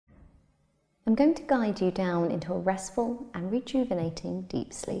I'm going to guide you down into a restful and rejuvenating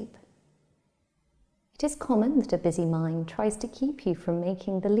deep sleep. It is common that a busy mind tries to keep you from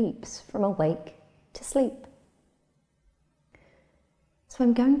making the leaps from awake to sleep. So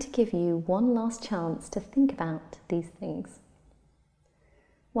I'm going to give you one last chance to think about these things.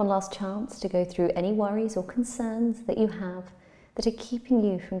 One last chance to go through any worries or concerns that you have that are keeping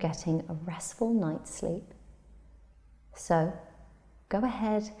you from getting a restful night's sleep. So go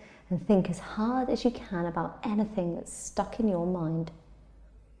ahead and think as hard as you can about anything that's stuck in your mind.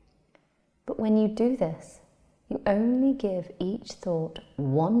 But when you do this, you only give each thought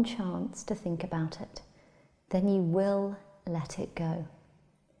one chance to think about it. Then you will let it go.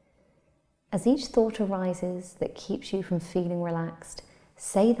 As each thought arises that keeps you from feeling relaxed,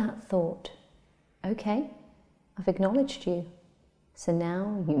 say that thought, "Okay, I've acknowledged you, so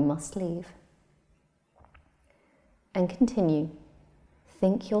now you must leave." And continue.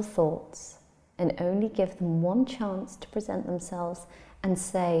 Think your thoughts and only give them one chance to present themselves and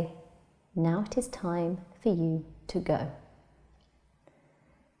say, "Now it is time for you to go."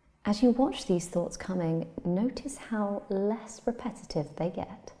 As you watch these thoughts coming, notice how less repetitive they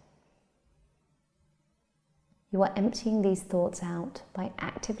get. You are emptying these thoughts out by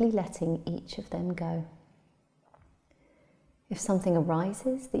actively letting each of them go. If something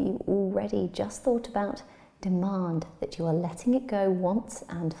arises that you already just thought about, demand that you are letting it go once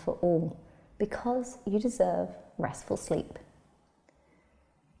and for all, because you deserve restful sleep.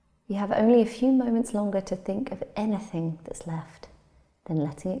 You have only a few moments longer to think of anything that's left, then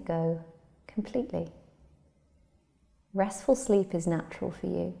letting it go completely. Restful sleep is natural for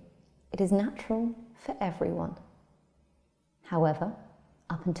you. It is natural for everyone. However,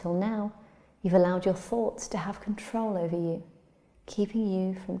 up until now, you've allowed your thoughts to have control over you, keeping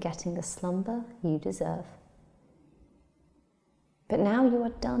you from getting the slumber you deserve. But now you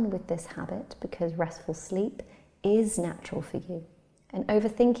are done with this habit because restful sleep is natural for you, and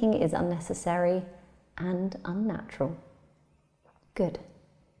overthinking is unnecessary and unnatural. Good.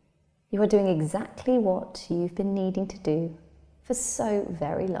 You are doing exactly what you've been needing to do for so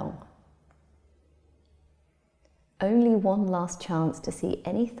very long. Only one last chance to see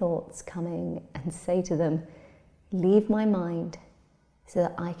any thoughts coming and say to them, "Leave my mind so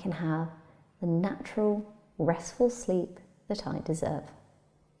that I can have the natural, restful sleep that I deserve."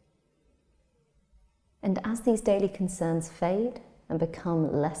 And as these daily concerns fade and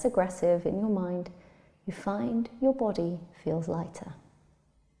become less aggressive in your mind, you find your body feels lighter.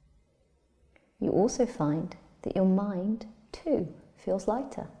 You also find that your mind too feels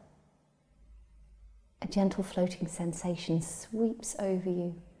lighter. A gentle floating sensation sweeps over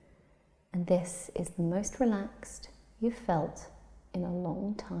you, and this is the most relaxed you've felt in a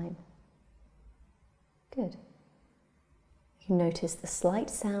long time. Good. You notice the slight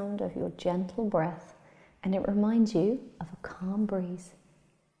sound of your gentle breath, and it reminds you of a calm breeze,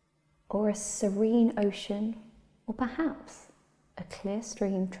 or a serene ocean, or perhaps a clear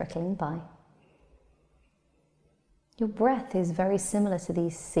stream trickling by. Your breath is very similar to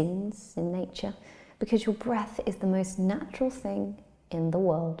these scenes in nature, because your breath is the most natural thing in the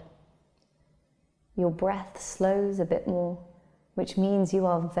world. Your breath slows a bit more, which means you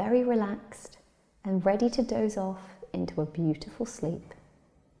are very relaxed and ready to doze off into a beautiful sleep.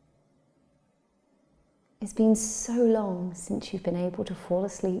 It's been so long since you've been able to fall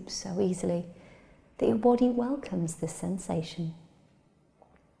asleep so easily that your body welcomes this sensation.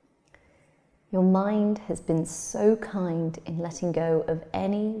 Your mind has been so kind in letting go of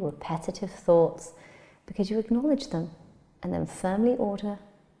any repetitive thoughts because you acknowledge them and then firmly order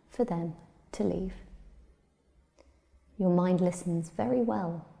for them to leave. Your mind listens very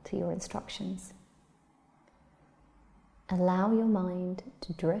well to your instructions. Allow your mind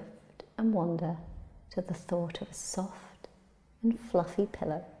to drift and wander to the thought of a soft and fluffy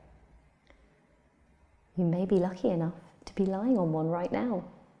pillow. You may be lucky enough to be lying on one right now.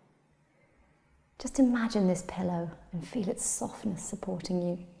 Just imagine this pillow and feel its softness supporting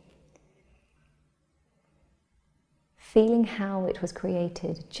you. Feeling how it was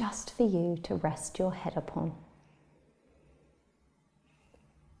created just for you to rest your head upon.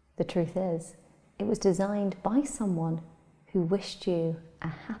 The truth is, it was designed by someone who wished you a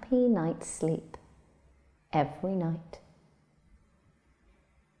happy night's sleep every night.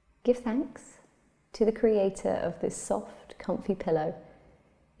 Give thanks to the creator of this soft, comfy pillow.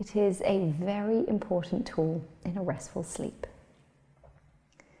 It is a very important tool in a restful sleep.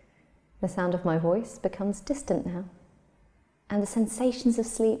 The sound of my voice becomes distant now, and the sensations of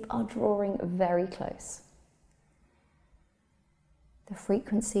sleep are drawing very close. The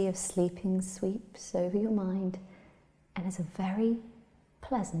frequency of sleeping sweeps over your mind and is a very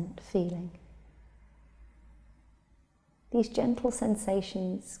pleasant feeling. these gentle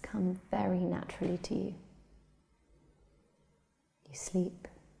sensations come very naturally to you. You sleep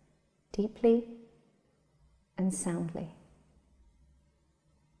deeply and soundly.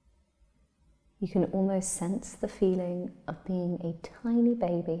 You can almost sense the feeling of being a tiny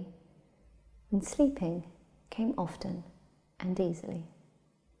baby when sleeping came often and easily.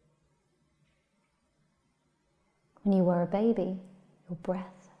 When you were a baby, your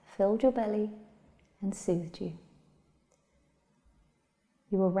breath filled your belly and soothed you.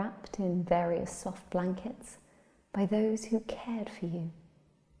 You were wrapped in various soft blankets by those who cared for you.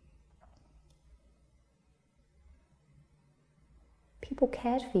 People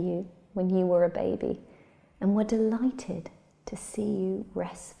cared for you when you were a baby and were delighted to see you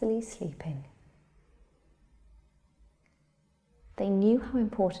restfully sleeping. They knew how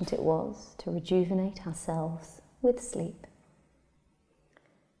important it was to rejuvenate ourselves with sleep.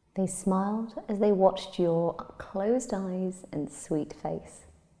 They smiled as they watched your closed eyes and sweet face.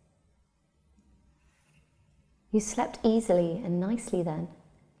 You slept easily and nicely then,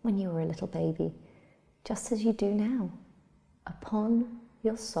 when you were a little baby, just as you do now, upon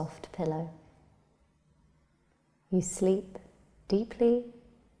your soft pillow. You sleep deeply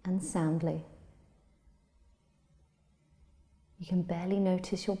and soundly. You can barely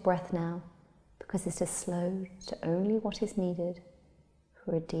notice your breath now because it has slowed to only what is needed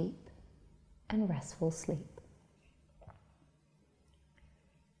for a deep and restful sleep.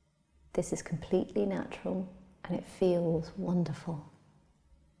 This is completely natural and it feels wonderful.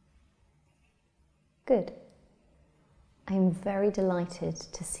 Good. I am very delighted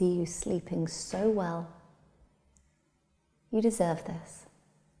to see you sleeping so well. You deserve this.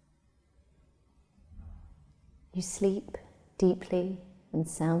 You sleep deeply and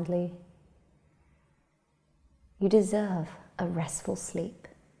soundly. You deserve a restful sleep.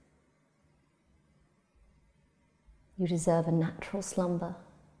 You deserve a natural slumber.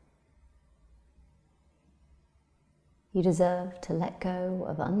 You deserve to let go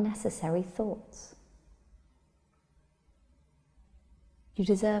of unnecessary thoughts. You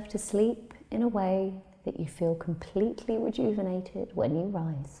deserve to sleep in a way that you feel completely rejuvenated when you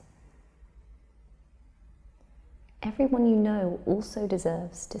rise. Everyone you know also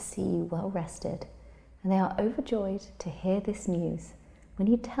deserves to see you well rested, and they are overjoyed to hear this news when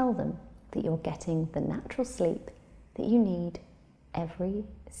you tell them that you're getting the natural sleep that you need every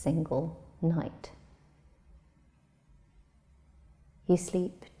single night. You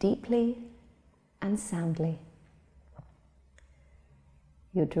sleep deeply and soundly.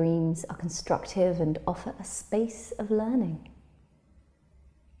 Your dreams are constructive and offer a space of learning.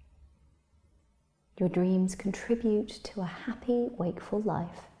 Your dreams contribute to a happy, wakeful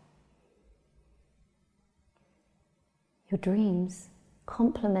life. Your dreams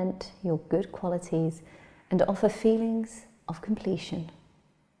complement your good qualities and offer feelings of completion.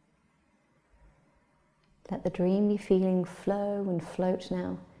 Let the dreamy feeling flow and float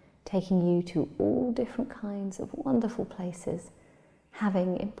now, taking you to all different kinds of wonderful places,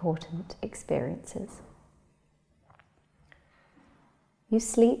 having important experiences. You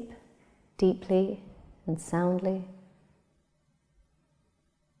sleep deeply and soundly.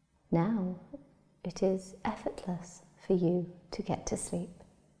 Now it is effortless for you to get to sleep.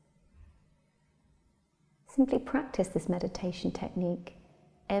 Simply practice this meditation technique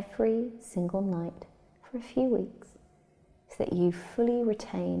every single night for a few weeks so that you fully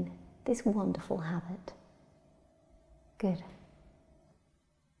retain this wonderful habit. Good.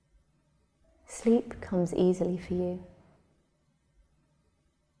 Sleep comes easily for you.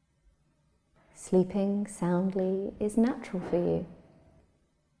 Sleeping soundly is natural for you.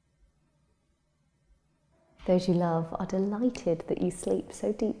 Those you love are delighted that you sleep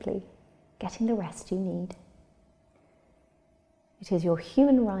so deeply, getting the rest you need. It is your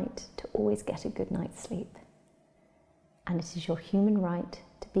human right to always get a good night's sleep, and it is your human right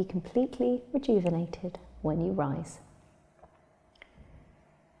to be completely rejuvenated when you rise.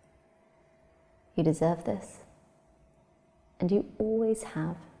 You deserve this, and you always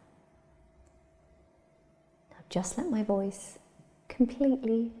have. Now just let my voice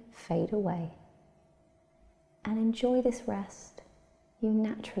completely fade away and enjoy this rest you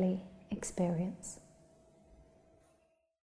naturally experience.